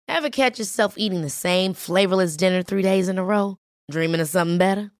Ever catch yourself eating the same flavorless dinner 3 days in a row? Dreaming of something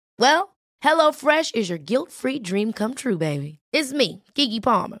better? Well, HelloFresh is your guilt-free dream come true, baby. It's me, Keke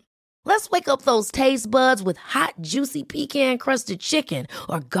Palmer. Let's wake up those taste buds with hot, juicy pecan-crusted chicken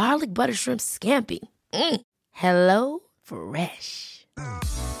or garlic butter shrimp scampi. Hello Fresh.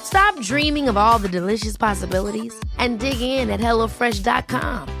 Stop dreaming of all the delicious possibilities and dig in at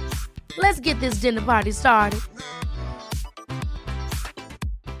HelloFresh.com. Let's get this dinner party started.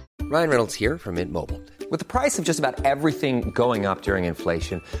 Ryan Reynolds here from Mint Mobile. With the price of just about everything going up during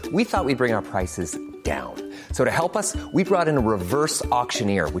inflation, we thought we'd bring our prices down. So to help us, we brought in a reverse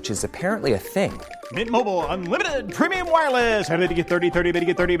auctioneer, which is apparently a thing. Mint Mobile Unlimited Premium Wireless. How to get 30, 30, bit to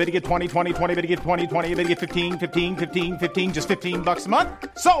get 30, bit to get 20, 20, 20, bit to get 20, 20, bit to get 15, 15, 15, 15, just $15 a month?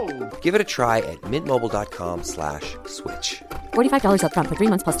 Sold! Give it a try at mintmobile.com/switch. $45 up front for 3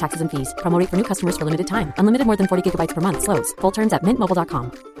 months plus taxes and fees. Promo rate for new customers for limited time. Unlimited more than 40 gigabytes per month. Slows full terms at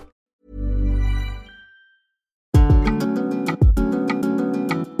mintmobile.com.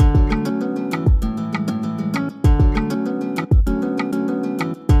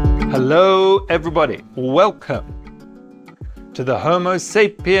 Hello, everybody. Welcome to the Homo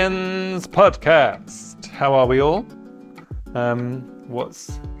Sapiens podcast. How are we all?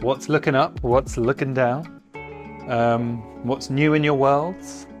 What's looking up? What's looking down? What's new in your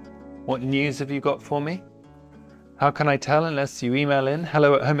worlds? What news have you got for me? How can I tell unless you email in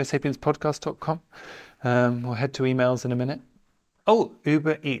hello@homosapienspodcast.com. We'll head to emails in a minute. Oh,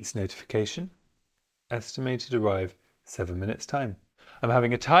 Uber Eats notification. Estimated arrive 7 minutes time. I'm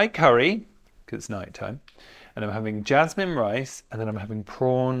having a Thai curry, because it's night time, and I'm having jasmine rice, and then I'm having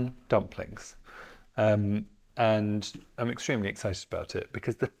prawn dumplings. And I'm extremely excited about it,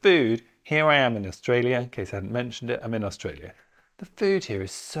 because the food, here I am in Australia, in case I hadn't mentioned it, I'm in Australia. The food here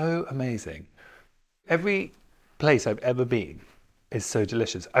is so amazing. Every place I've ever been is so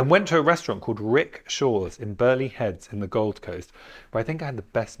delicious. I went to a restaurant called Grimshaw's in Burleigh Heads in the Gold Coast, where I think I had the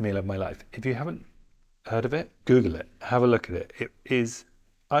best meal of my life. If you haven't heard of it? Google it. Have a look at it. It is,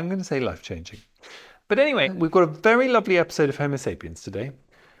 I'm going to say, life-changing. But anyway, we've got a very lovely episode of Homo Sapiens today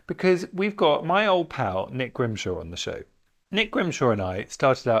because we've got my old pal, Nick Grimshaw, on the show. Nick Grimshaw and I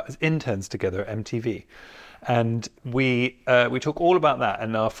started out as interns together at MTV. And we talk all about that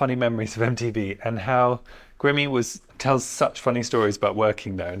and our funny memories of MTV and how Grimmy tells such funny stories about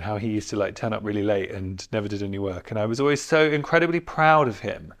working there and how he used to turn up really late and never did any work. And I was always so incredibly proud of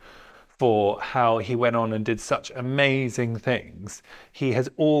him for how he went on and did such amazing things. He has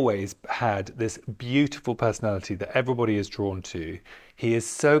always had this beautiful personality that everybody is drawn to. He is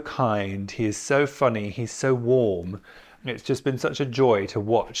so kind, he is so funny, he's so warm. It's just been such a joy to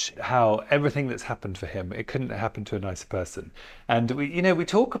watch how everything that's happened for him, it couldn't happen to a nicer person. And we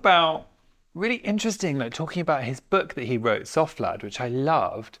talk about really interesting, talking about his book that he wrote, Soft Lad, which I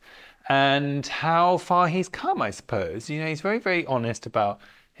loved, and how far he's come, I suppose. He's very, very honest about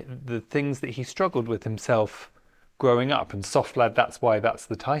the things that he struggled with himself growing up. And Soft Lad, that's why that's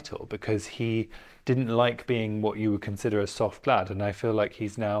the title, because he didn't like being what you would consider a soft lad. And I feel like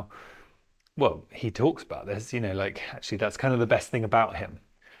he's now, well, he talks about this, actually that's kind of the best thing about him.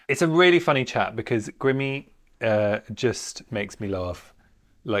 It's a really funny chat because Grimmy just makes me laugh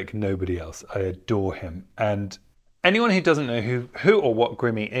like nobody else. I adore him. And anyone who doesn't know who or what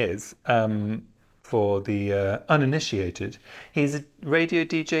Grimmy is, for the uninitiated, he's a radio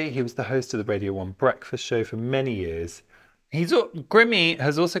DJ. He was the host of the Radio 1 breakfast show for many years. Grimmy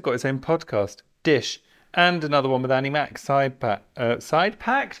has also got his own podcast, Dish, and another one with Annie Mac,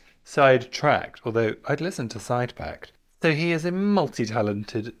 Sidetracked, although I'd listen to Sidepacked. So he is a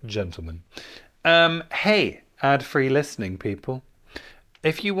multi-talented gentleman. Hey, ad-free listening, people.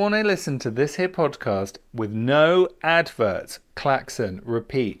 If you want to listen to this here podcast with no adverts, klaxon,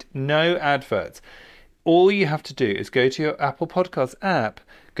 repeat, no adverts, all you have to do is go to your Apple Podcasts app,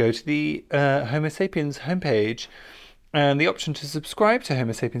 go to the Homo Sapiens homepage, and the option to subscribe to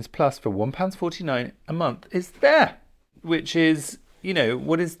Homo Sapiens Plus for £1.49 a month is there, which is,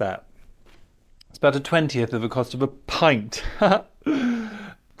 what is that? It's about a 20th of the cost of a pint.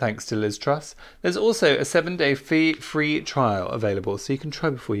 Thanks to Liz Truss. There's also a 7-day free trial available, so you can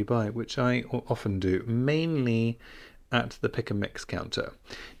try before you buy, which I often do, mainly at the pick and mix counter.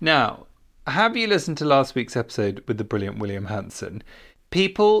 Now, have you listened to last week's episode with the brilliant William Hanson?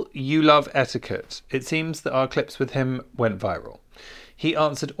 People, you love etiquette. It seems that our clips with him went viral. He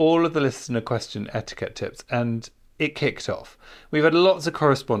answered all of the listener question etiquette tips, and it kicked off. We've had lots of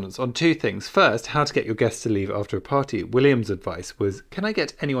correspondence on two things. First, how to get your guests to leave after a party. William's advice was, can I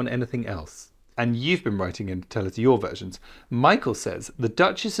get anyone anything else? And you've been writing in to tell us your versions. Michael says, the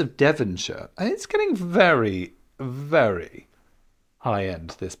Duchess of Devonshire. And it's getting very, very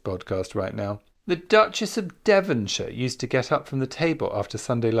high-end, this podcast right now. The Duchess of Devonshire used to get up from the table after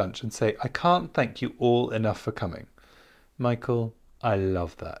Sunday lunch and say, "I can't thank you all enough for coming." Michael, I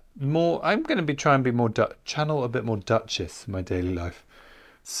love that. I'm going to try and be more channel a bit more Duchess in my daily life.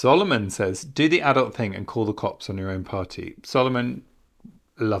 Solomon says, "Do the adult thing and call the cops on your own party." Solomon,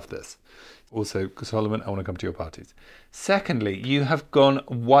 love this. Also, Solomon, I want to come to your parties. Secondly, you have gone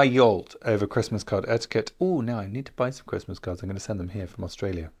wild over Christmas card etiquette. Oh, now I need to buy some Christmas cards. I'm going to send them here from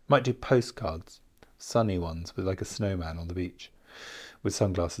Australia. Might do postcards, sunny ones with like a snowman on the beach with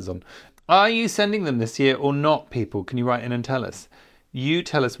sunglasses on. Are you sending them this year or not, people? Can you write in and tell us? You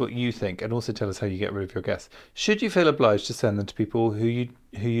tell us what you think and also tell us how you get rid of your guests. Should you feel obliged to send them to people who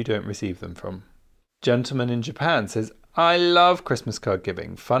you don't receive them from? Gentleman in Japan says, "I love Christmas card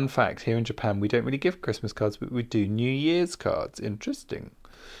giving. Fun fact, here in Japan we don't really give Christmas cards, but we do New Year's cards. Interesting."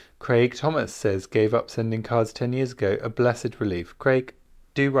 Craig Thomas says, "Gave up sending cards 10 years ago. A blessed relief." Craig,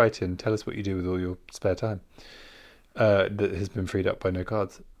 do write in. Tell us what you do with all your spare time that has been freed up by no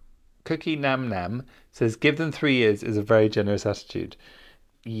cards. Cookie Nam Nam says, "Give them 3 years is a very generous attitude."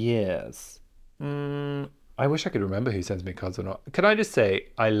 Yes. I wish I could remember who sends me cards or not. Can I just say,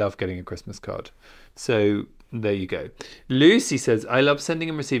 I love getting a Christmas card. So there you go. Lucy says, "I love sending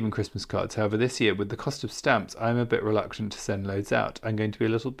and receiving Christmas cards. However, this year, with the cost of stamps, I'm a bit reluctant to send loads out. I'm going to be a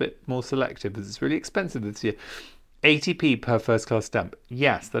little bit more selective as it's really expensive this year." 80p per first class stamp.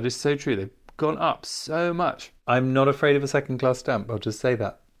 Yes, that is so true. They've gone up so much. I'm not afraid of a second class stamp. I'll just say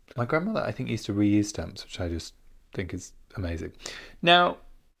that. My grandmother, I think, used to reuse stamps, which I just think is amazing. Now,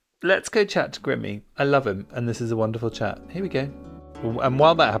 let's go chat to Grimmy. I love him, and this is a wonderful chat. Here we go. And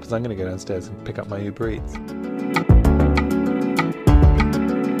while that happens, I'm going to go downstairs and pick up my Uber Eats.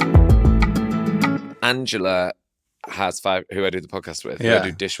 Angela has 5, who I do the podcast with, who I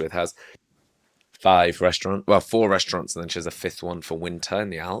do dish with, has 4 restaurants, and then she has a 5th one for winter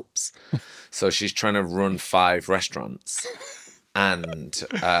in the Alps. So she's trying to run 5 restaurants. And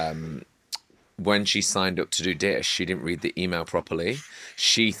when she signed up to do dish, she didn't read the email properly.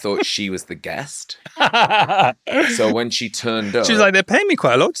 She thought she was the guest. So when she turned up, she was like, "They're paying me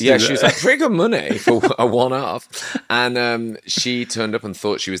quite a lot to do that." She was like, "Pretty good money for a one-off." And she turned up and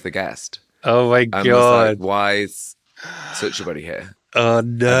thought she was the guest. Oh my God. Was like, "Why is such a buddy here? Oh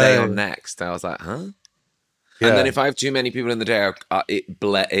no. Are they on next?" I was like, "Huh?" Yeah. And then if I have too many people in the day,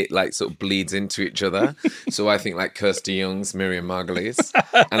 it like sort of bleeds into each other. So I think like Kirsty Young's, Miriam Margolyes,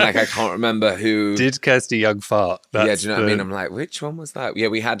 and like I can't remember who did Kirsty Young fart. Do you know what I mean? I'm like, which one was that? Yeah,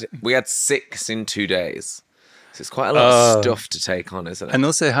 we had 6 in 2 days. So it's quite a lot of stuff to take on, isn't it? And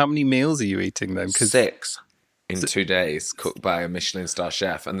also, how many meals are you eating then? 6 in 2 days, cooked by a Michelin star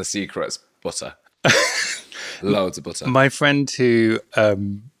chef, and the secret's butter. Loads of butter. My friend who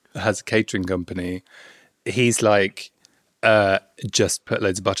has a catering company, he's like, just put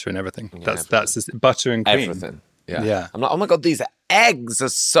loads of butter in everything. Yeah, that's just butter and cream. Everything. Yeah. I'm like, "Oh my God, these eggs are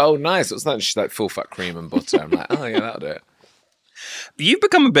so nice." It's not just like full fat cream and butter. I'm like, "Oh yeah, that'll do it." You've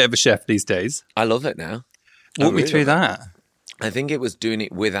become a bit of a chef these days. I love it now. Walk me through that. I think it was doing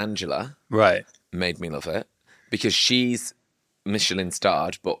it with Angela. Right. Made me love it. Because she's Michelin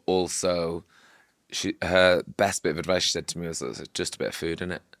starred, but also her best bit of advice she said to me was, "There's just a bit of food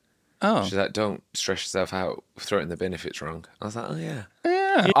in it." Oh. She's like, "Don't stress yourself out. Throw it in the bin if it's wrong." I was like, "Oh, yeah."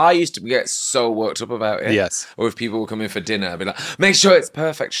 I used to get so worked up about it. Yes. Or if people would come in for dinner, I'd be like, "Make sure it's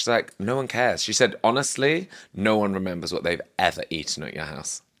perfect." She's like, "No one cares." She said, "Honestly, no one remembers what they've ever eaten at your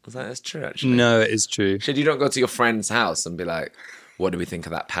house." I was like, "That's true, actually." No, it is true. She said, "You don't go to your friend's house and be like, 'What do we think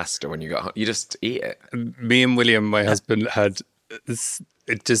of that pasta?' when you got home. You just eat it." Me and William, my husband, had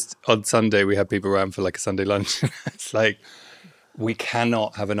just on Sunday, we had people around for like a Sunday lunch. It's like, we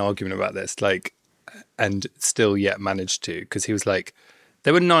cannot have an argument about this, like, and still yet managed to, because he was like,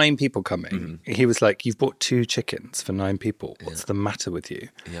 there were 9 people coming. Mm-hmm. He was like, "You've bought 2 chickens for 9 people. What's the matter with you?"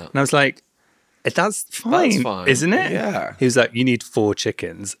 Yeah. And I was like, that's fine, isn't it? Yeah. He was like, "You need 4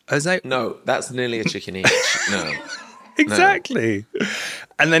 chickens. I was like, "No, that's nearly a chicken each." No. Exactly. No.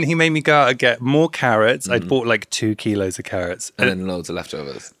 And then he made me go out and get more carrots. I'd bought like 2 kilos of carrots. And then loads of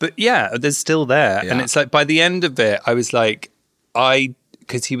leftovers. But yeah, there's still there. Yeah. And it's like, by the end of it, I was like,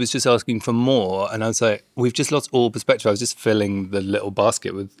 because he was just asking for more, and I was like, we've just lost all perspective. I was just filling the little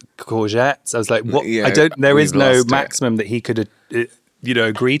basket with courgettes. I was like, what? Yeah, there is no maximum that he could,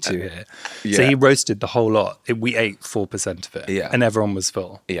 agree to here. Yeah. So he roasted the whole lot. We ate 4% of it, and everyone was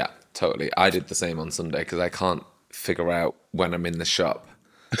full. Yeah, totally. I did the same on Sunday because I can't figure out when I'm in the shop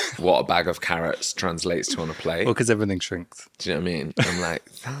what a bag of carrots translates to on a plate. Well, because everything shrinks. Do you know what I mean? I'm like,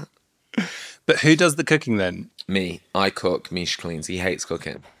 that. But who does the cooking then? Me. I cook, Mish cleans. He hates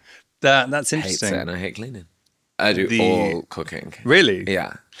cooking. That's interesting. Hates it, and I hate cleaning. I do all cooking. Really?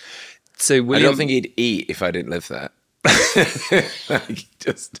 Yeah. So William... I don't think he'd eat if I didn't live there.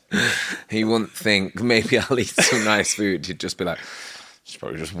 He wouldn't think, maybe I'll eat some nice food. He'd just be like, should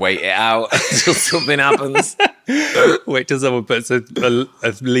probably just wait it out until something happens. Wait till someone puts a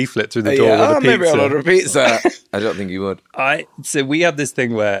leaflet through the door with a pizza. Maybe I'll order a pizza. I don't think you would. So we have this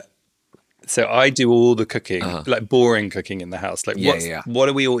thing where, so I do all the cooking, like boring cooking in the house. Like what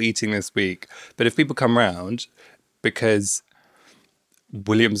are we all eating this week? But if people come round, because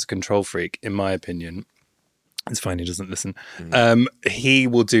William's a control freak, in my opinion, it's fine, he doesn't listen. He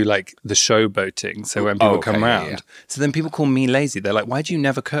will do like the showboating. So when people come round, so then people call me lazy. They're like, why do you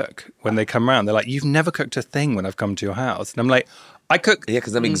never cook when they come round? They're like, you've never cooked a thing when I've come to your house. And I'm like, I cook. Yeah,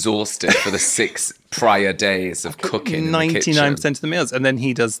 because I'm exhausted for the 6 prior days of cooking. 99% of the meals. And then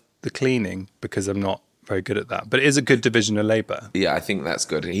he does the cleaning because I'm not very good at that. But it is a good division of labour. Yeah, I think that's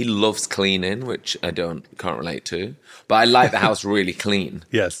good. He loves cleaning, which I can't relate to. But I like the house really clean.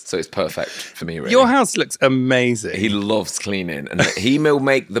 Yes. So it's perfect for me, really. Your house looks amazing. He loves cleaning. And he will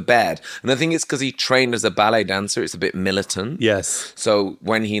make the bed. And I think it's because he trained as a ballet dancer. It's a bit militant. Yes. So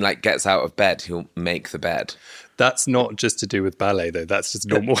when he like gets out of bed, he'll make the bed. That's not just to do with ballet, though. That's just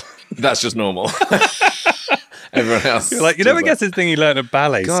normal. That's just normal. Everyone else. You're like, you never guess this thing he learned at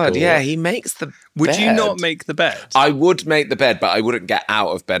ballet school. God, yeah, he makes the Would bed. you not make the bed? I would make the bed, but I wouldn't get out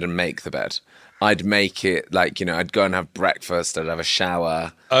of bed and make the bed. I'd make it like, I'd go and have breakfast, I'd have a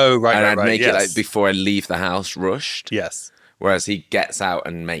shower. Oh, right, and right, I'd right. make Yes. it like before I leave the house, rushed. Yes. Whereas he gets out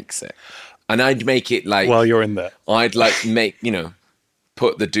and makes it. And I'd make it like... While you're in there. I'd like make,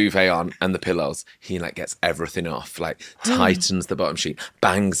 put the duvet on and the pillows. He like gets everything off, like tightens the bottom sheet,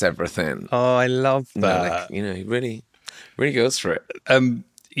 bangs everything. Oh, I love that. He really goes for it.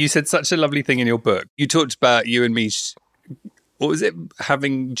 You said such a lovely thing in your book. You talked about you and me, what was it?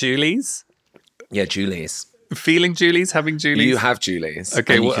 Having Julies? Yeah, Julies. Feeling Julies? Having Julies? You have Julies.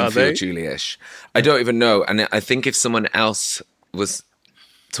 Okay, and what you are can feel they? Julie-ish. I don't even know. And I think if someone else was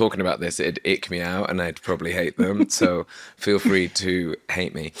talking about this, it'd ick me out and I'd probably hate them. So feel free to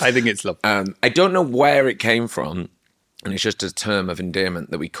hate me. I think it's lovely. I don't know where it came from. And it's just a term of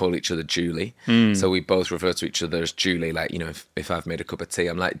endearment that we call each other Julie. So we both refer to each other as Julie. Like, if I've made a cup of tea,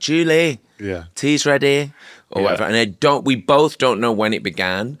 I'm like, Julie, tea's ready, or whatever. And we both don't know when it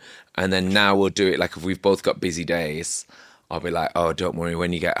began. And then now we'll do it like if we've both got busy days. I'll be like, oh, don't worry,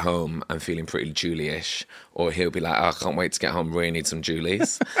 when you get home, I'm feeling pretty Julie-ish. Or he'll be like, oh, I can't wait to get home, really need some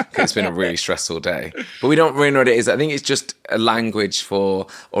Julies. It's been a really stressful day. But we don't really know what it is. I think it's just a language or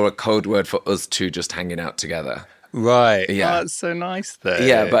a code word for us two just hanging out together. Right. Yeah. Oh, that's so nice though.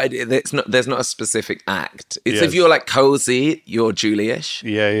 Yeah, but it's not. There's not a specific act. It's if you're like cozy, you're Julie-ish.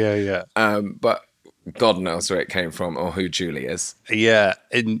 Yeah. But God knows where it came from or who Julie is. Yeah.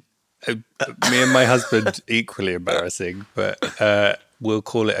 And me and my husband, equally embarrassing, but we'll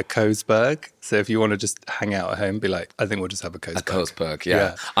call it a Cosberg. So if you want to just hang out at home, be like, I think we'll just have a Cosberg. A Cosberg,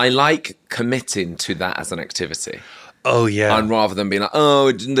 yeah. I like committing to that as an activity. Oh, yeah. And rather than being like,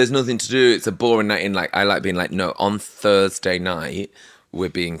 oh, there's nothing to do, it's a boring night in, like, I like being like, no, on Thursday night, we're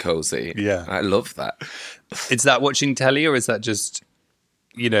being cozy. Yeah. I love that. Is that watching telly or is that just,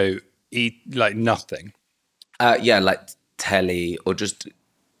 eat like nothing? Yeah, like telly or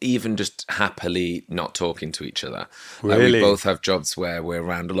even just happily not talking to each other. Really? Like we both have jobs where we're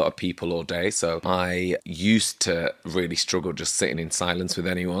around a lot of people all day. So I used to really struggle just sitting in silence with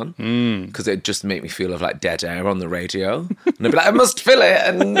anyone because it'd just make me feel of like dead air on the radio. And I'd be like, I must fill it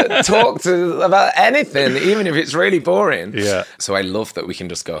and talk about anything, even if it's really boring. Yeah. So I love that we can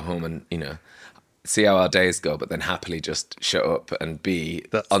just go home and, see how our days go, but then happily just shut up and be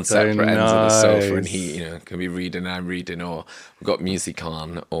on separate ends of the sofa, and he, can be reading and I'm reading, or we've got music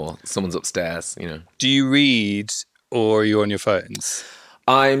on, or someone's upstairs, Do you read or are you on your phones?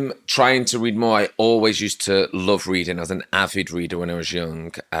 I'm trying to read more. I always used to love reading. I was an avid reader when I was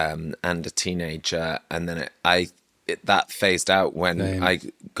young and a teenager, and then that phased out when I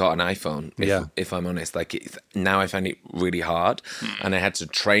got an iPhone, if I'm honest. Now I find it really hard, and I had to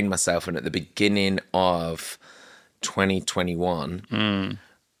train myself. And at the beginning of 2021,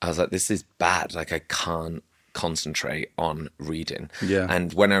 I was like, this is bad. Like, I can't concentrate on reading. Yeah.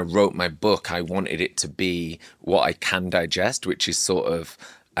 And when I wrote my book, I wanted it to be what I can digest, which is sort of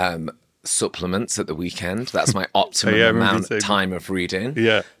supplements at the weekend. That's my optimum amount of time of reading.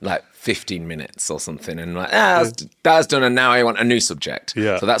 Yeah. Like 15 minutes or something. And like, that's done, and now I want a new subject.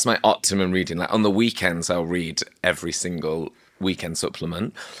 Yeah. So that's my optimum reading. Like on the weekends, I'll read every single weekend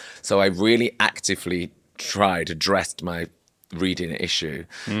supplement. So I really actively addressed my reading issue.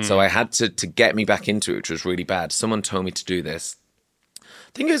 So I had to get me back into it, which was really bad. Someone told me to do this.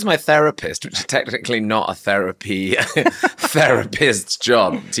 think it was my therapist, which is technically not a therapist's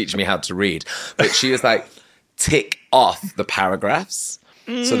job, teaching me how to read. But she was like, tick off the paragraphs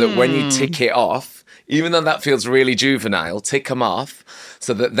so that when you tick it off, even though that feels really juvenile, tick them off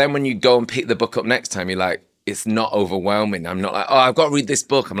so that then when you go and pick the book up next time, you're like, it's not overwhelming. I'm not like, oh, I've got to read this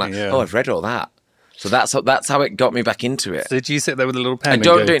book. I'm like, oh, I've read all that. So that's how it got me back into it. So did you sit there with a little pen? I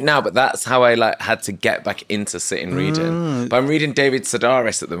don't do it now, but that's how I had to get back into sitting reading. But I'm reading David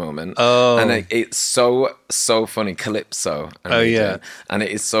Sedaris at the moment. Oh, and it's so funny. Calypso. Yeah, and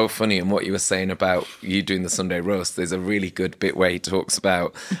it is so funny. And what you were saying about you doing the Sunday roast, there's a really good bit where he talks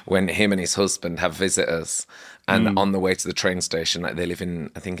about when him and his husband have visitors. And on the way to the train station, like they live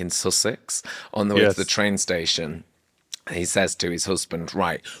in, I think, in Sussex. On the way to the train station, he says to his husband,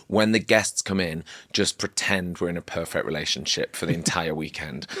 right, when the guests come in, just pretend we're in a perfect relationship for the entire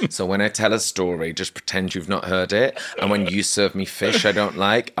weekend. So when I tell a story, just pretend you've not heard it. And when you serve me fish I don't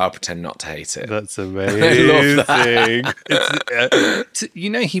like, I'll pretend not to hate it. That's amazing. I love that. You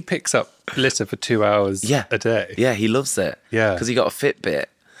know, he picks up litter for 2 hours a day. Yeah, he loves it. Yeah. Because he got a Fitbit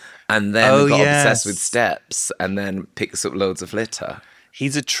and then got obsessed with steps and then picks up loads of litter.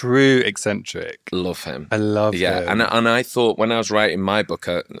 He's a true eccentric. Love him. I love him. Yeah, and I thought when I was writing my book,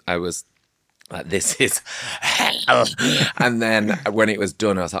 I was like, this is hell. And then when it was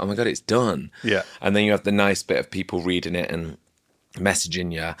done, I was like, oh my God, it's done. Yeah. And then you have the nice bit of people reading it and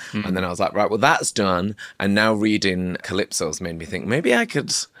messaging you. And then I was like, right, well, that's done. And now reading Calypso's made me think, maybe I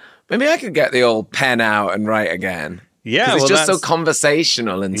could get the old pen out and write again. Yeah, it's just so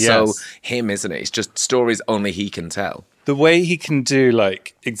conversational and so him, isn't it? It's just stories only he can tell. The way he can do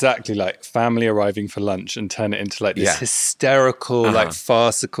exactly like family arriving for lunch and turn it into like this hysterical, like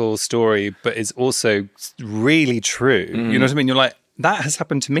farcical story, but it's also really true. You know what I mean? You're like, that has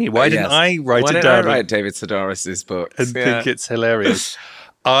happened to me. Why didn't I write it down? I write David Sedaris' book and think it's hilarious?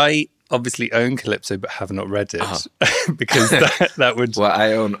 I obviously own Calypso, but have not read it because that would. Well,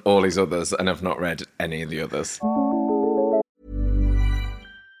 I own all his others and have not read any of the others.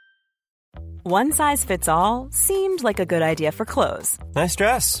 One size fits all seemed like a good idea for clothes. Nice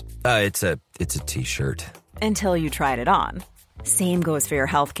dress. It's a t-shirt. Until you tried it on. Same goes for your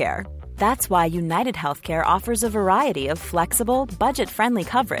healthcare. That's why United Healthcare offers a variety of flexible, budget-friendly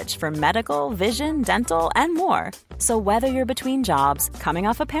coverage for medical, vision, dental, and more. So whether you're between jobs, coming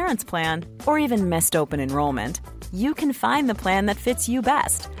off a parent's plan, or even missed open enrollment, you can find the plan that fits you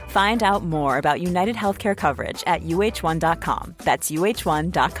best. Find out more about United Healthcare coverage at uh1.com. That's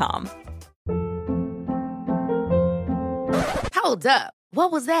uh1.com. Hold up.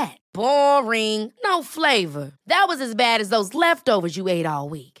 What was that? Boring. No flavor. That was as bad as those leftovers you ate all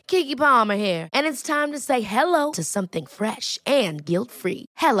week. Keke Palmer here, and it's time to say hello to something fresh and guilt-free.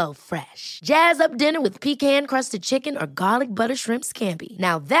 Hello Fresh. Jazz up dinner with pecan-crusted chicken or garlic butter shrimp scampi.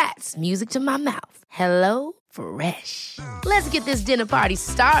 Now that's music to my mouth. Hello Fresh. Let's get this dinner party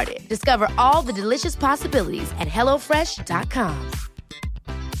started. Discover all the delicious possibilities at hellofresh.com.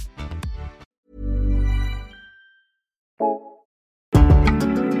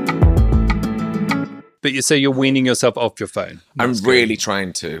 But so you're weaning yourself off your phone. I'm really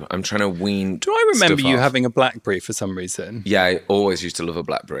trying to. I'm trying to wean. Do I remember you off. having a BlackBerry for some reason? Yeah, I always used to love a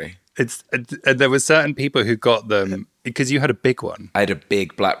BlackBerry. There were certain people who got them because you had a big one. I had a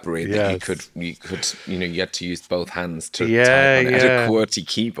big BlackBerry that you could, you had to use both hands to type on it. It had a QWERTY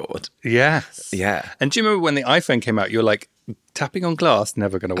keyboard. Yes. Yeah. And do you remember when the iPhone came out, you were like, tapping on glass,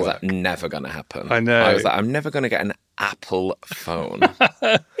 never going to work. Like, never going to happen. I know. I was like, I'm never going to get an Apple phone.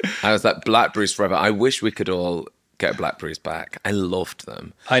 I was like, BlackBerries forever. I wish we could all get BlackBerries back. I loved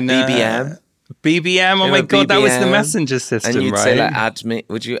them. I know. BBM, oh my God, that was the messenger system, and you'd right? say, like, add me.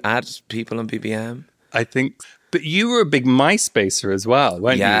 Would you add people on BBM? I think, but you were a big MySpacer as well,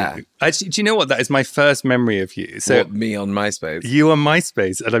 weren't you? Actually, do you know what? That is my first memory of you. So me on MySpace? You on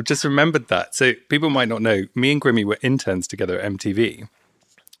MySpace, and I've just remembered that. So people might not know, me and Grimmy were interns together at MTV.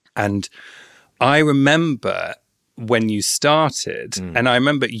 And I remember when you started, and I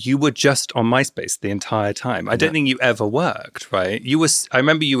remember you were just on MySpace the entire time. I don't think you ever worked, right? I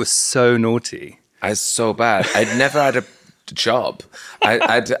remember you were so naughty. I was so bad. I'd never had a job. And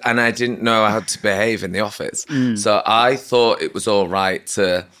I didn't know how to behave in the office. So I thought it was all right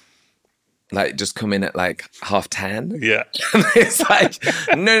to like just come in at like 10:30. Yeah. And it's like,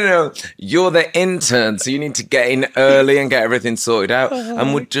 no, you're the intern, so you need to get in early and get everything sorted out.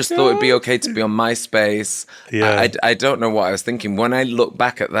 And we just thought it'd be okay to be on MySpace. Yeah. I don't know what I was thinking. When I look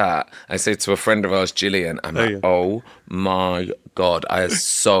back at that, I say to a friend of ours, Gillian, I'm like, oh my God, I was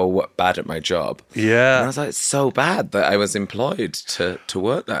so bad at my job. Yeah. And I was like, so bad that I was employed to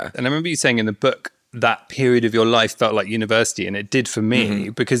work there. And I remember you saying in the book, that period of your life felt like university, and it did for me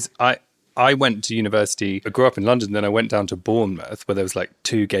because I went to university. I grew up in London, then I went down to Bournemouth where there was like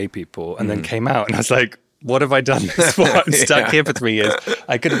 2 gay people, and then came out and I was like, what have I done this for? I'm stuck here for 3 years.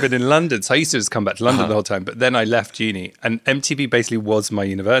 I could have been in London. So I used to just come back to London the whole time. But then I left uni, and MTV basically was my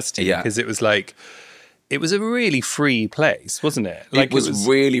university because it was like, it was a really free place, wasn't it? Like it was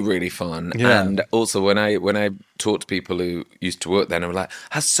really, really fun. Yeah. And also when I talked to people who used to work there, and I was like,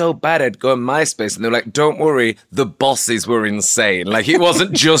 that's so bad, I'd go on MySpace. And they were like, don't worry, the bosses were insane. Like, it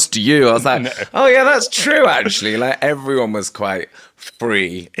wasn't just you. I was like, oh yeah, that's true, actually. Like, everyone was quite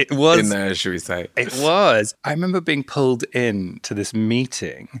free in there, should we say. It was. I remember being pulled in to this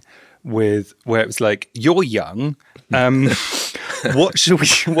meeting where it was like, you're young, what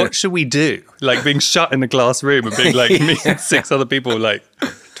should we do? Like being shut in a glass room and being like me and 6 other people, like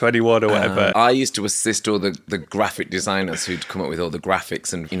 21 or whatever. I used to assist all the graphic designers who'd come up with all the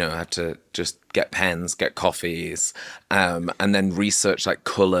graphics, and had to just get pens, get coffees, and then research like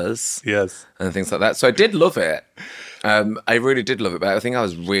colours, and things like that. So I did love it. I really did love it, but I think I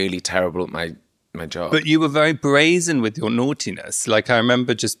was really terrible at my job. But you were very brazen with your naughtiness. Like, I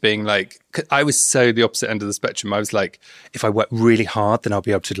remember just being like, I was so the opposite end of the spectrum. I was like, if I work really hard, then I'll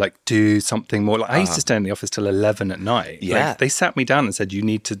be able to like do something more. Like, I used to stay in the office till 11 at night. Yeah. Like, they sat me down and said, you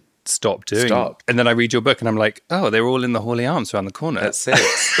need to stop doing it. And then I read your book and I'm like, oh, they were all in the Hawley Arms around the corner. At 6.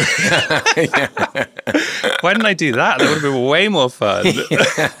 Why didn't I do that? That would have been way more fun.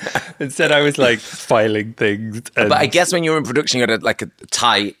 Instead, I was like filing things. But I guess when you were in production, you had a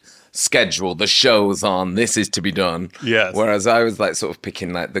tight schedule, the show's on, this is to be done. Yes. Whereas I was like sort of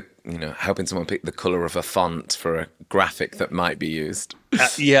picking like helping someone pick the colour of a font for a graphic that might be used.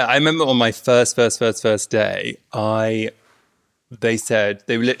 I remember on my first day, they said,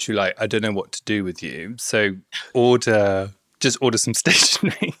 they were literally like, I don't know what to do with you, so just order some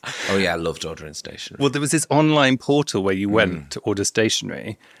stationery. Oh yeah, I loved ordering stationery. Well, there was this online portal where you went to order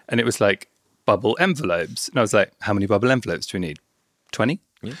stationery, and it was like bubble envelopes. And I was like, how many bubble envelopes do we need? 20?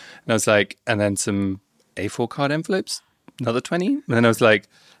 Yeah. And I was like, and then some A4 card envelopes, another 20. And then I was like,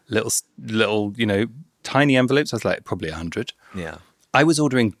 little, tiny envelopes. I was like, probably 100. Yeah. I was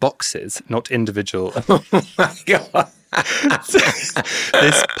ordering boxes, not individual. Oh my God.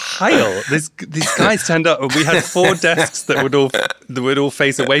 This pile, these guys turned up, and we had 4 desks that would all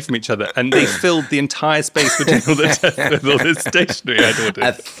face away from each other, and they filled the entire space between all the desks with all this stationery I'd ordered.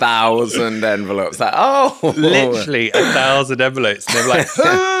 1,000 envelopes. Like, literally 1,000 envelopes. And they were like,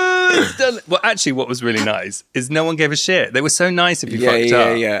 who's done it? Well, actually, what was really nice is no one gave a shit. They were so nice if you fucked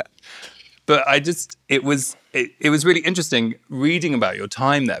up. Yeah. But it was really interesting reading about your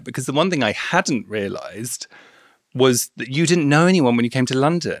time there, because the one thing I hadn't realised was that you didn't know anyone when you came to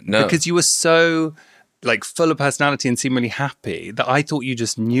London. No. Because you were so like full of personality and seemed really happy that I thought you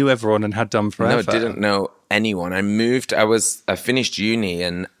just knew everyone and had done forever. No, I didn't know anyone. I finished uni,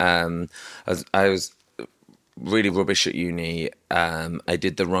 and I was really rubbish at uni. I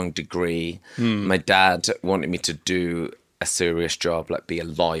did the wrong degree. My dad wanted me to do a serious job, like be a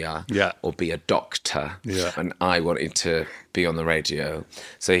lawyer or be a doctor. Yeah. And I wanted to be on the radio.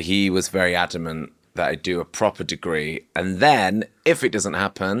 So he was very adamant that I do a proper degree. And then, if it doesn't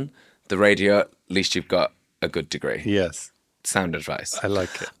happen, the radio, at least you've got a good degree. Yes. Sound advice. I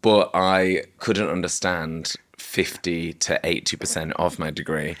like it. But I couldn't understand 50 to 80% of my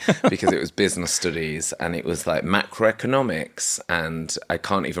degree because it was business studies, and it was like macroeconomics, and I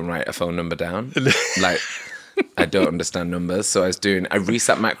can't even write a phone number down. Like, I don't understand numbers. So I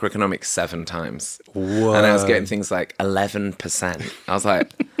reset macroeconomics 7 times. Whoa. And I was getting things like 11%. I was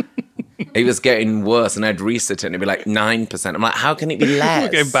like, it was getting worse, and I'd reset it and it'd be like 9%. I'm like, how can it be less?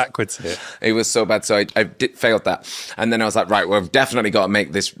 We're going backwards here. It was so bad. So I failed that. And then I was like, right, well, I've definitely got to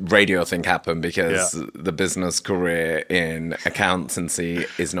make this radio thing happen, because the business career in accountancy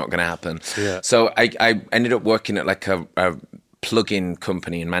is not going to happen. Yeah. So I ended up working at like a plug-in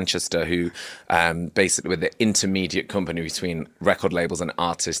company in Manchester, who basically were the intermediate company between record labels and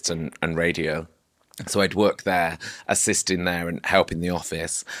artists and radio. So I'd work there, assisting there and helping the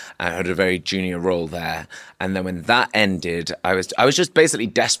office. I had a very junior role there. And then when that ended, I was just basically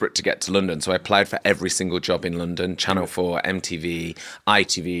desperate to get to London. So I applied for every single job in London, Channel 4, MTV,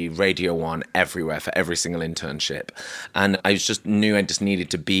 ITV, Radio 1, everywhere, for every single internship. And I just knew I just needed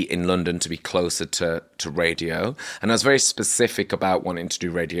to be in London to be closer to radio. And I was very specific about wanting to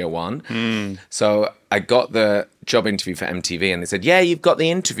do Radio 1. So I got the job interview for MTV, and they said, yeah, you've got the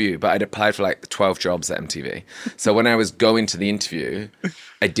interview. But I'd applied for like 12 jobs at MTV. So when I was going to the interview,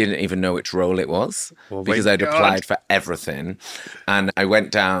 I didn't even know which role it was, because I'd applied for everything. And I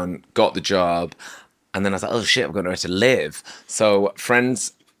went down, got the job, and then I was like, oh shit, I've got nowhere to live. So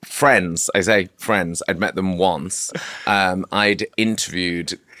friends friends. I say friends. I'd met them once. I'd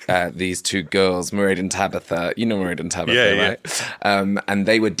interviewed these two girls, Mairead and Tabitha. You know Mairead and Tabitha, right? And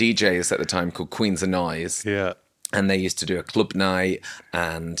they were DJs at the time called Queens of Noise. Yeah. And they used to do a club night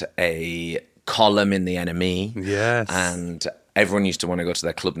and a column in the NME. Yes. And everyone used to want to go to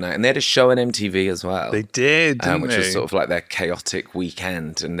their club night. And they had a show on MTV as well. They did, didn't which they? was sort of like their chaotic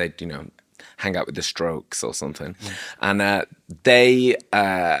weekend. And they'd, hang out with the Strokes or something. And they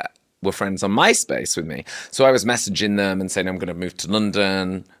were friends on MySpace with me. So I was messaging them and saying, I'm going to move to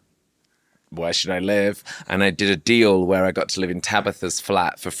London. Where should I live? And I did a deal where I got to live in Tabitha's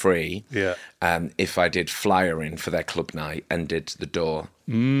flat for free. Yeah. If I did flyering for their club night and did the door.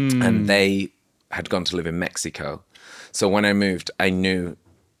 And they had gone to live in Mexico. So when I moved, I knew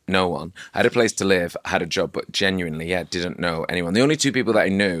no one. I had a place to live, I had a job, but genuinely, didn't know anyone. The only two people that I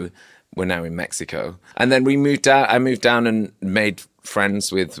knew were now in Mexico. And then we moved out. I moved down and made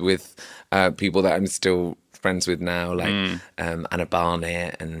friends with people that I'm still friends with now, like Anna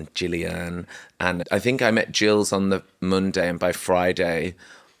Barnett and Gillian. And I think I met Jill's on the Monday, and by Friday,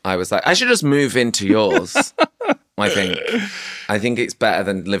 I was like, I should just move into yours. I think it's better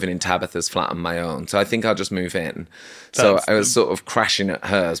than living in Tabitha's flat on my own. So I think I'll just move in. So I was sort of crashing at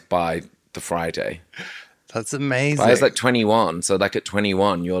hers by the Friday. That's amazing. But I was like 21. So like at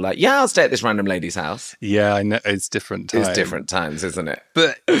 21, you're like, yeah, I'll stay at this random lady's house. Yeah, I know. It's different times. It's different times, isn't it?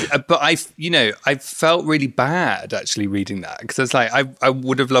 But I felt really bad actually reading that, because it's like, I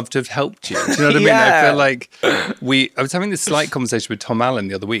would have loved to have helped you. Do you know what I mean? I feel like I was having this slight conversation with Tom Allen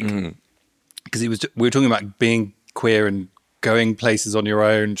the other week, because we were talking about being queer and going places on your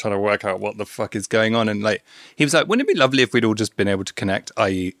own, trying to work out what the fuck is going on. And like, he was like, wouldn't it be lovely if we'd all just been able to connect,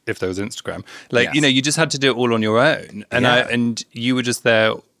 i.e. if there was Instagram? Like, yes. You just had to do it all on your own. And and you were just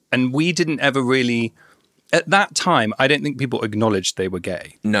there. And we didn't ever really, at that time, I don't think people acknowledged they were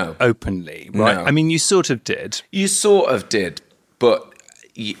gay. No. Openly, right? No. I mean, you sort of did. You sort of did. But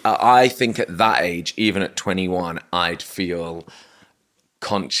I think at that age, even at 21, I'd feel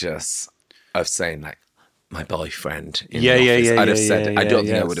conscious of saying like, my boyfriend in the office. I'd have said it. I don't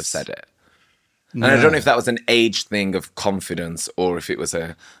think I would have said it. And I don't know if that was an age thing of confidence or if it was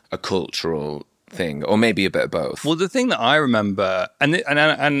a cultural thing, or maybe a bit of both. Well, the thing that I remember,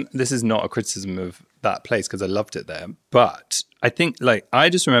 and this is not a criticism of that place because I loved it there, but I think like I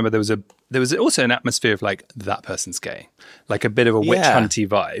just remember there was also an atmosphere of like, that person's gay, like a bit of a witch hunty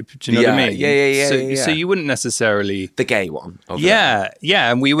vibe. Do you know what I mean? Yeah. So you wouldn't necessarily the gay one. Yeah,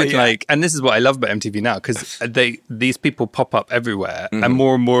 and we would like, and this is what I love about MTV now, because these people pop up everywhere, and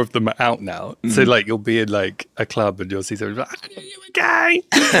more of them are out now. So like, you'll be in like a club and you'll see someone like, you were gay,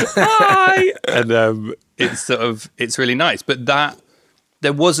 hi, and it's really nice. But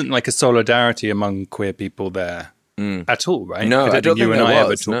there wasn't like a solidarity among queer people there. At all, right? No, I don't think you and I ever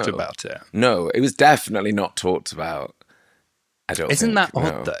was, talked about it. No, it was definitely not talked about. Isn't that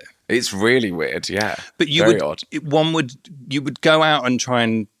odd though? It's really weird, yeah. But you would go out and try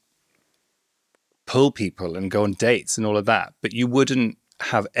and pull people and go on dates and all of that, but you wouldn't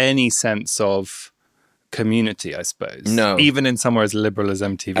have any sense of community, I suppose. No. Even in somewhere as liberal as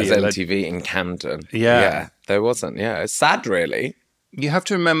MTV. As MTV in Camden. Yeah. There wasn't. Yeah, it's sad, really. You have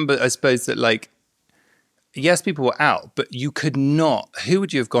to remember, I suppose, that like, yes, people were out, but you could not. Who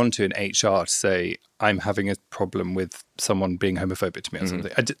would you have gone to in HR to say, I'm having a problem with someone being homophobic to me or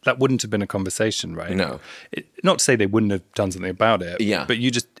something? That wouldn't have been a conversation, right? No. Not to say they wouldn't have done something about it. Yeah. But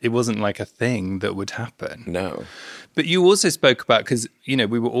it wasn't like a thing that would happen. No. But you also spoke about, because, we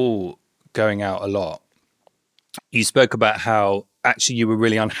were all going out a lot. You spoke about how actually you were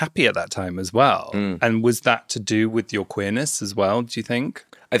really unhappy at that time as well. And was that to do with your queerness as well, do you think?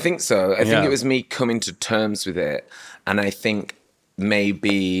 I think so. I think it was me coming to terms with it. And I think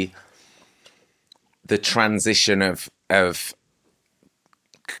maybe the transition of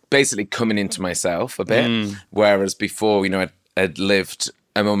basically coming into myself a bit. Whereas before, I'd lived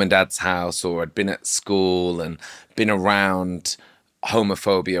at mum and dad's house, or I'd been at school and been around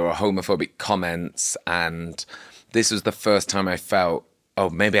homophobia or homophobic comments. And this was the first time I felt, oh,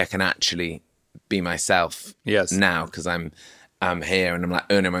 maybe I can actually be myself now, because I'm here and I'm like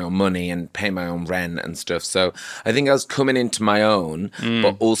earning my own money and paying my own rent and stuff. So I think I was coming into my own,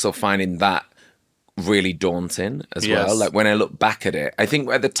 but also finding that really daunting as well. Like when I look back at it, I think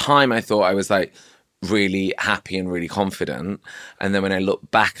at the time I thought I was like really happy and really confident. And then when I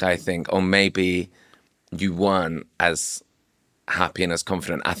look back, I think, oh, maybe you weren't as happy and as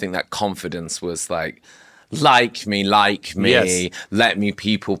confident. I think that confidence was like me, let me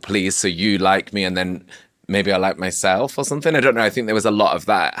people please, so you like me, and then maybe I like myself or something. I don't know. I think there was a lot of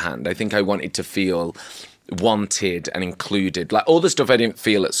that at hand. I think I wanted to feel wanted and included, like all the stuff I didn't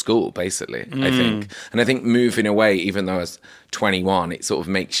feel at school, basically, I think. And I think moving away, even though I was 21, it sort of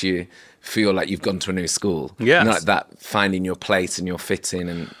makes you feel like you've gone to a new school. Yes. Like that, finding your place and your fitting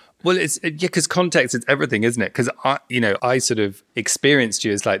and... Well, because context is everything, isn't it? Because I sort of experienced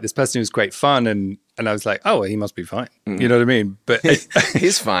you as like this person who's great fun, and I was like, oh, well, he must be fine. You know what I mean? But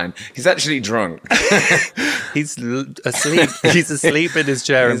he's fine. He's actually drunk. He's asleep. He's asleep in his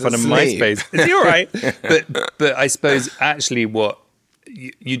chair in front of MySpace. Is he all right? But I suppose actually what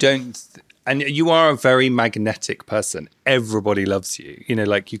you don't. And you are a very magnetic person. Everybody loves you. You know,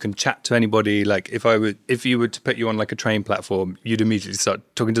 like you can chat to anybody. Like if you were to put you on like a train platform, you'd immediately start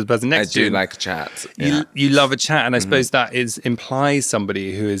talking to the person next to you. I do like a chat. Yeah. You love a chat, and I suppose that implies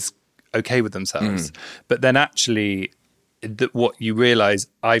somebody who is okay with themselves. But then actually, what you realise,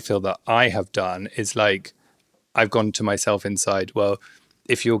 I feel that I have done is like I've gone to myself inside. Well,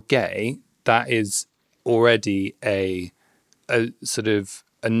 if you're gay, that is already a sort of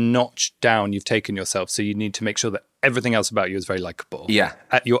a notch down you've taken yourself, so you need to make sure that everything else about you is very likable. Yeah.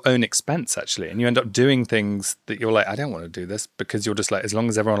 At your own expense, actually. And you end up doing things that you're like, I don't want to do this, because you're just like, as long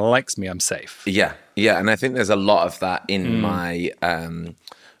as everyone likes me, I'm safe. Yeah. And I think there's a lot of that in my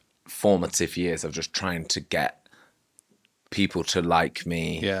formative years of just trying to get people to like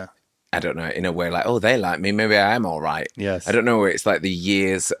me. Yeah. I don't know, in a way like, oh, they like me, maybe I am all right. Yes. I don't know, it's like the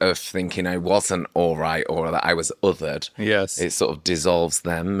years of thinking I wasn't all right or that I was othered. Yes. It sort of dissolves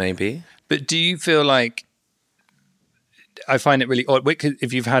them, maybe. But do you feel like, I find it really odd,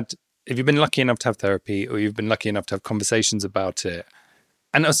 if you've been lucky enough to have therapy, or you've been lucky enough to have conversations about it,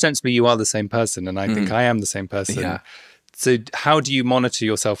 and ostensibly you are the same person, and I think I am the same person. Yeah. So how do you monitor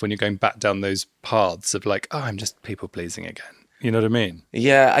yourself when you're going back down those paths of like, oh, I'm just people pleasing again? You know what I mean?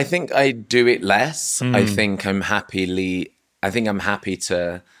 Yeah, I think I do it less. I think I'm happy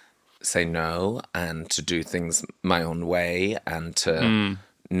to say no and to do things my own way, and to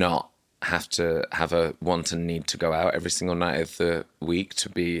not have to have a want and need to go out every single night of the week to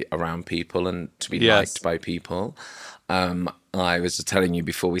be around people and to be liked by people. I was just telling you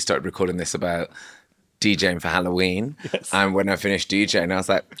before we started recording this about DJing for Halloween. Yes. And when I finished DJing, I was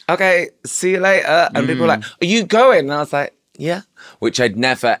like, okay, see you later. And people were like, are you going? And I was like, yeah, which I'd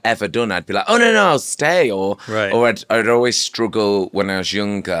never ever done. I'd be like, oh no, I'll stay, or I'd always struggle when I was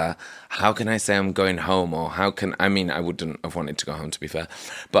younger. How can I say I'm going home, or I wouldn't have wanted to go home, to be fair,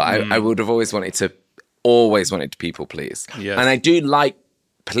 but I would have always wanted to people please. Yes. And I do like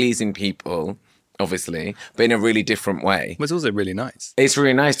pleasing people, obviously, but in a really different way. It's also really nice. It's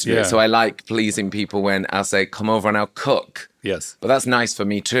really nice to do it. So I like pleasing people when I'll say, come over and I'll cook. Yes. But that's nice for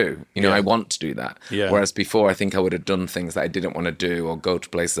me too. You know, I want to do that. Yeah. Whereas before, I think I would have done things that I didn't want to do, or go to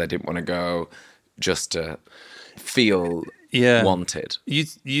places I didn't want to go, just to feel wanted.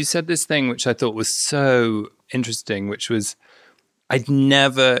 You said this thing which I thought was so interesting, which was, I'll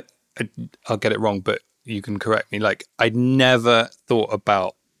get it wrong, but you can correct me. Like, I'd never thought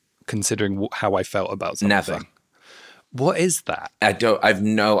about considering how I felt about something. Never. What is that? I've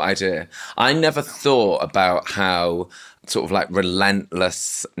no idea. I never thought about how sort of like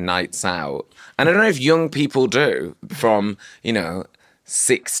relentless nights out. And I don't know if young people do, from,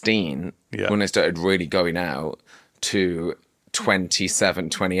 16 when I started really going out to 27,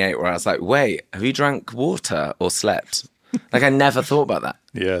 28, where I was like, wait, have you drank water or slept? Like, I never thought about that.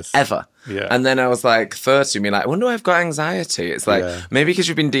 Yes. Ever. Yeah. And then I was like 30, and be like, I wonder why I've got anxiety. It's like, maybe because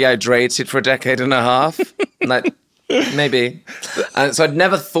you've been dehydrated for a decade and a half. Like, maybe. And so I'd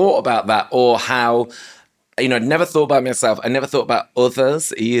never thought about that, or how, I'd never thought about myself. I never thought about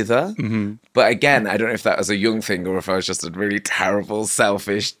others either. Mm-hmm. But again, I don't know if that was a young thing, or if I was just a really terrible,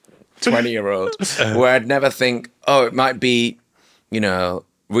 selfish 20-year-old, where I'd never think, oh, it might be,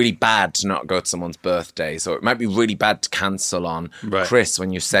 really bad to not go to someone's birthday. So it might be really bad to cancel on Chris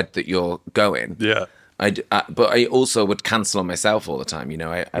when you said that you're going. Yeah. But I also would cancel on myself all the time.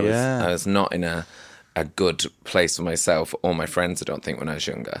 I was not in a good place for myself or my friends, I don't think, when I was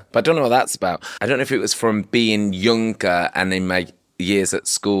younger. But I don't know what that's about. I don't know if it was from being younger and in my years at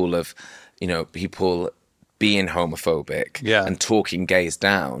school of, people being homophobic and talking gays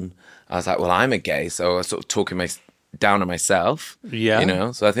down. I was like, well, I'm a gay, so I was sort of talking down on myself.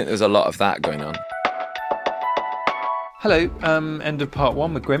 Yeah. So I think there's a lot of that going on. Hello, end of part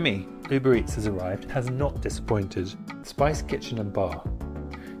 1 with Grimmy. Uber Eats has arrived, has not disappointed. Spice Kitchen and Bar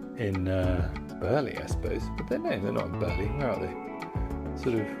in Burley, I suppose. But they're not in Burley. Where are they?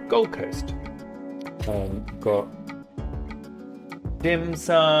 Sort of Gold Coast. Got dim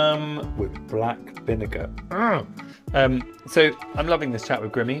sum with black vinegar. So I'm loving this chat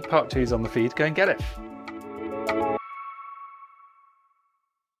with Grimmy. Part 2's on the feed. Go and get it.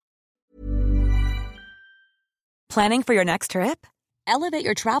 Planning for your next trip? Elevate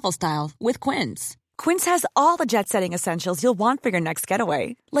your travel style with Quince. Quince has all the jet-setting essentials you'll want for your next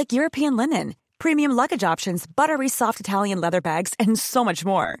getaway, like European linen, premium luggage options, buttery soft Italian leather bags, and so much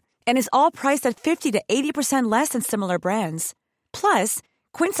more. And is all priced at 50 to 80% less than similar brands. Plus,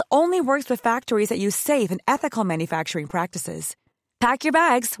 Quince only works with factories that use safe and ethical manufacturing practices. Pack your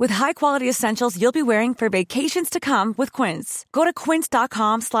bags with high-quality essentials you'll be wearing for vacations to come with Quince. Go to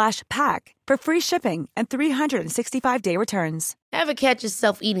quince.com/pack for free shipping and 365-day returns. Ever catch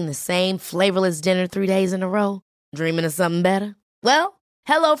yourself eating the same flavorless dinner 3 days in a row? Dreaming of something better? Well,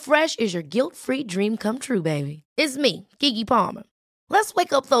 HelloFresh is your guilt-free dream come true, baby. It's me, Keke Palmer. Let's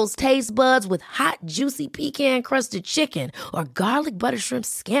wake up those taste buds with hot, juicy pecan-crusted chicken or garlic butter shrimp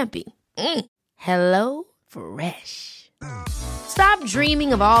scampi. Hello Fresh. Stop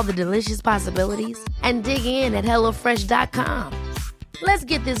dreaming of all the delicious possibilities and dig in at HelloFresh.com. Let's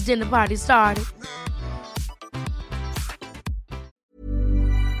get this dinner party started.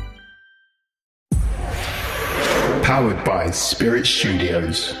 Powered by Spirit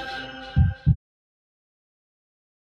Studios.